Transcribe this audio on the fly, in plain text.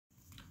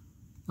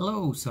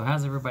Hello, so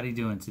how's everybody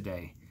doing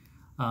today?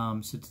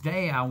 So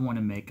today I want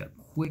to make a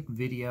quick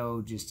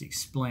video just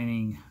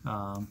explaining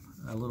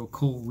a little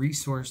cool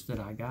resource that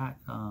I got.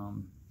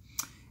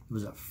 It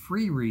was a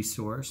free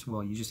resource.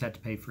 Well, you just had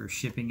to pay for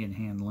shipping and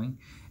handling.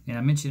 And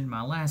I mentioned in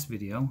my last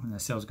video, and I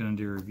said I was going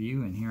to do a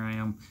review, and here I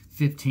am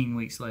 15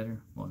 weeks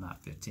later. Well,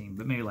 not 15,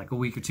 but maybe like a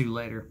week or two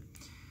later.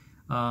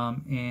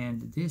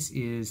 And this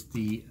is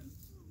the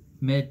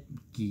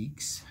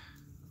MedGeeks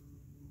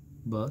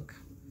book.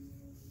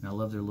 And I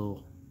love their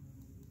little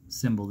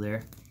symbol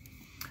there.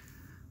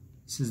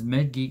 This is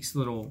MedGeeks'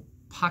 little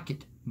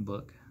pocket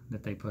book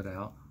that they put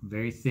out.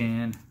 Very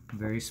thin,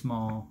 very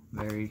small,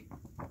 very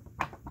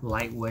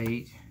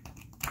lightweight,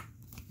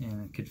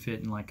 and it could fit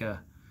in like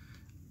a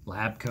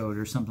lab coat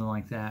or something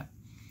like that.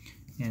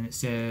 And it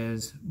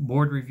says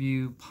Board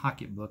Review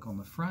Pocket Book on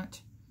the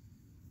front.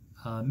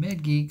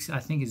 MedGeeks,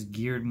 I think, is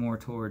geared more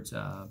towards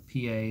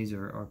PAs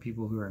or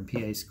people who are in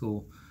PA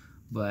school,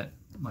 but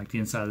like the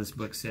inside of this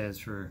book says,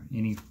 for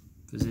any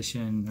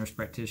physician, nurse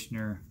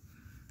practitioner,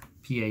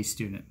 PA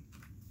student.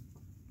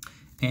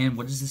 And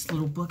what does this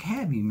little book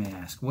have, you may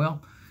ask?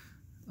 Well,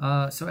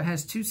 so it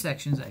has two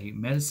sections, a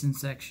medicine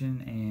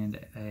section and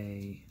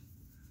a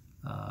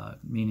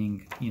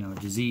meaning,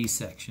 disease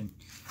section.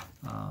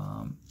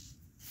 And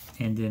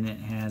then it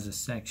has a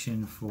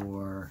section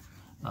for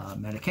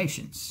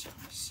medications.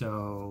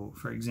 So,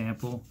 for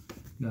example,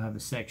 you'll have a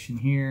section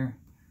here.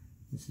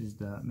 This is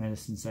the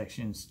medicine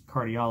section, it's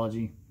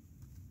cardiology.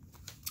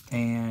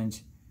 And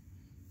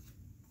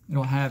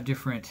it'll have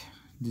different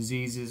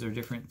diseases or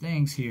different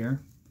things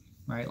here,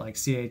 right, like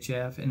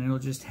CHF, and it'll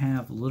just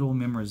have little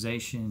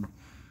memorization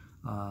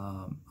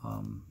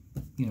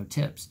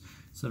tips.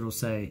 So it'll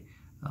say,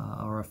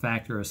 or a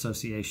factor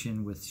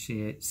association with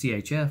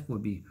CHF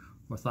would be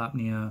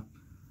orthopnea.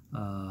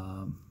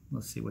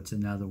 Let's see, what's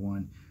another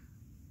one?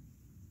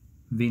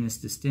 Venous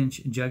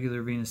distension,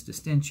 jugular venous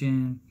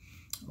distension,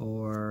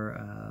 or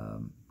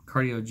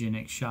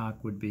cardiogenic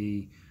shock would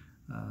be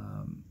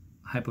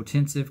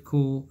hypotensive,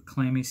 cool,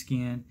 clammy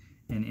skin,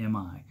 and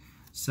MI.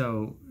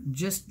 So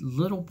just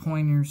little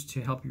pointers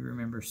to help you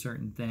remember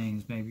certain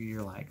things. Maybe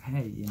you're like,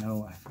 hey,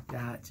 I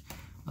forgot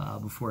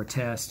before a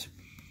test.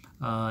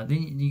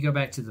 Then you go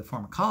back to the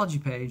pharmacology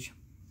page,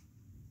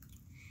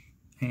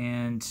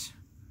 and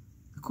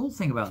the cool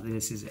thing about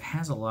this is it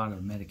has a lot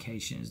of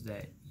medications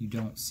that you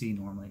don't see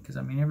normally. Because,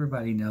 I mean,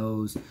 everybody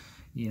knows,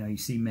 you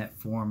see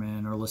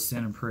metformin or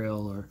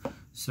lisinopril or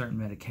certain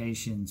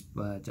medications,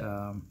 but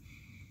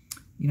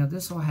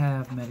this will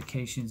have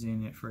medications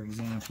in it, for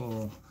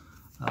example,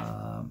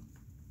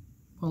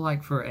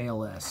 like for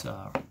ALS,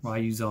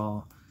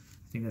 Ryuzol.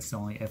 I think that's the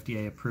only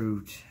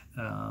FDA-approved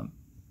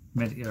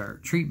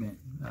treatment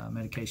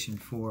medication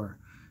for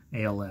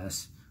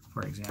ALS,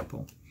 for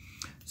example.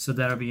 So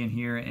that'll be in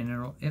here,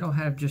 and it'll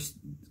have just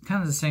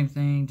kind of the same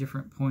thing,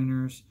 different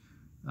pointers.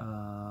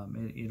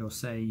 It'll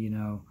say,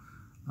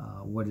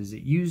 what is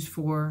it used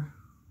for?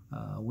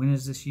 When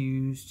is this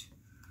used?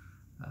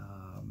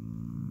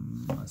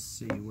 Let's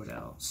see, what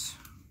else?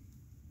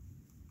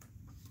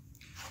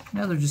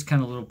 Now they're just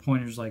kind of little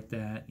pointers like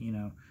that,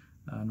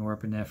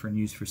 norepinephrine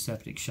used for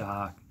septic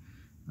shock,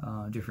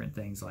 different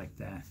things like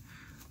that.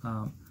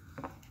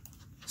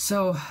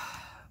 So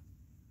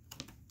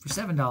for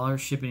 $7,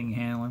 shipping and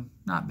handling,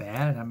 not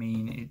bad. I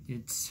mean,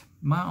 it's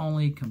my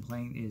only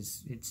complaint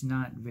is it's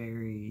not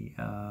very,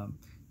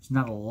 it's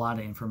not a lot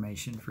of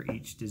information for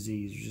each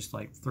disease. There's just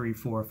like 3,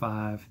 4,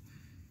 5,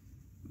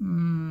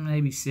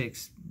 maybe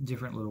 6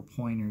 different little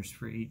pointers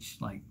for each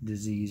like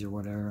disease or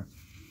whatever.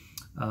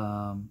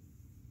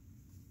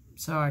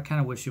 So I kind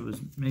of wish it was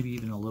maybe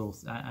even a little,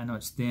 I know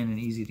it's thin and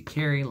easy to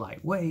carry,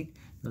 lightweight.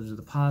 Those are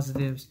the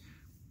positives.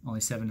 Only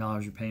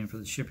 $7 you're paying for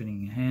the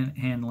shipping and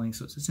handling,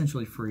 so it's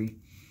essentially free.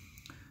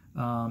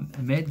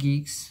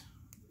 MedGeeks,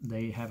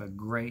 they have a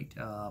great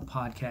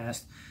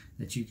podcast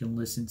that you can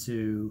listen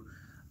to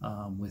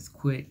with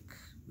quick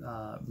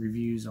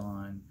reviews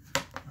on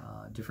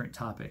different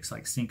topics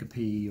like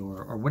syncope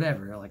or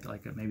whatever,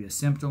 like maybe a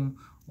symptom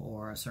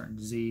or a certain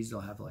disease. They'll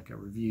have like a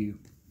review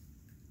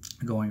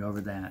going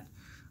over that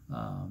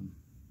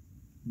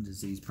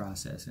disease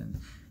process. And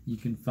you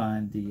can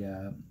find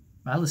the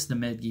I listen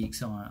to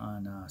MedGeeks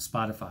on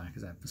Spotify,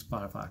 because I have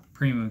Spotify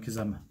Premium because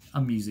I'm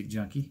a music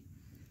junkie.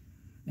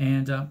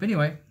 And but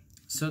anyway,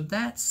 so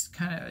that's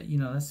kind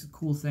of, that's the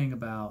cool thing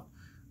about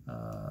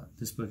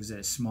this book, is that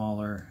it's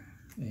smaller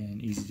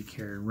and easy to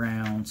carry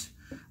around.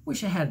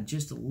 Wish I had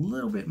just a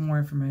little bit more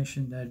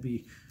information. That'd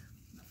be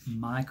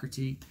my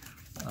critique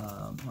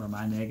or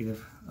my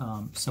negative.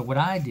 So what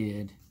I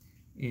did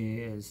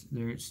is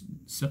there's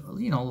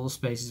little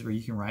spaces where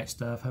you can write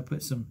stuff. I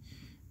put some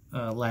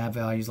lab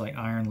values like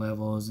iron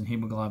levels and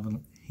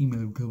hemoglobin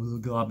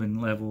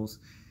levels,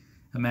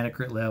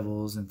 hematocrit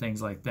levels, and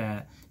things like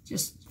that.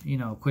 Just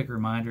a quick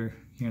reminder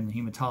here in the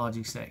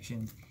hematology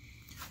section.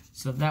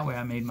 So that way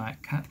I made my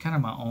kind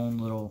of my own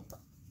little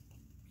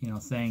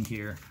thing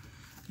here,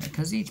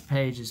 because each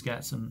page has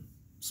got some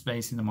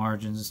space in the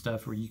margins and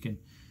stuff where you can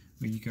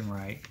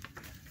write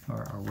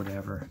or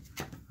whatever.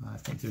 I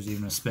think there's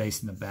even a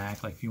space in the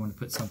back, like if you want to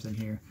put something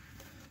here.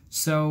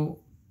 So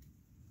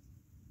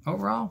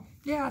overall,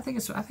 yeah, I think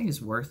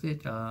it's worth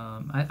it.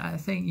 I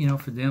think, you know,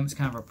 for them it's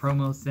kind of a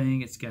promo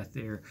thing. It's got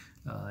their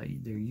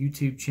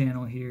YouTube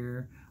channel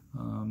here.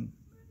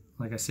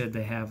 Like I said,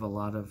 they have a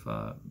lot of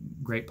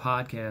great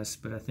podcasts,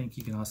 but I think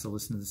you can also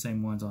listen to the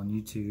same ones on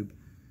YouTube,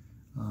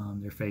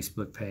 their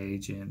Facebook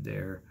page, and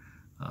their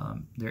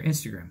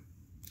Instagram,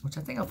 which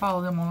I think I'll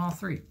follow them on all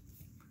three.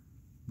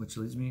 Which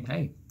leads me,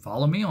 hey,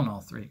 follow me on all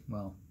three.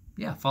 Well,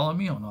 yeah, follow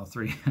me on all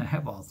three. I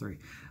have all three.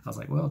 I was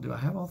like, well, do I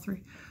have all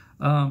three?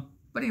 But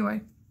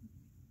anyway,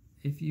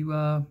 if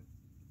you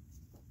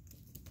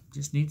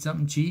just need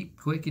something cheap,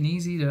 quick, and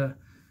easy to,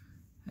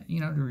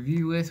 you know, to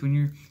review with when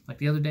you're, like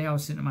the other day I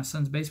was sitting at my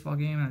son's baseball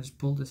game and I just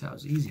pulled this out. It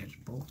was easy. I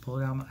just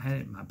pulled it out. I had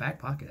it in my back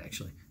pocket,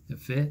 actually. It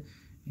fit,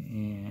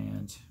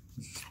 and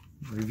just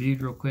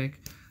reviewed real quick.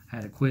 I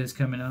had a quiz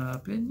coming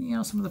up, and, you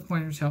know, some of the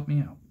pointers helped me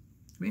out.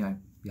 But anyway,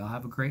 y'all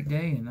have a great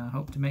day, and I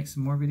hope to make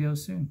some more videos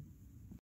soon.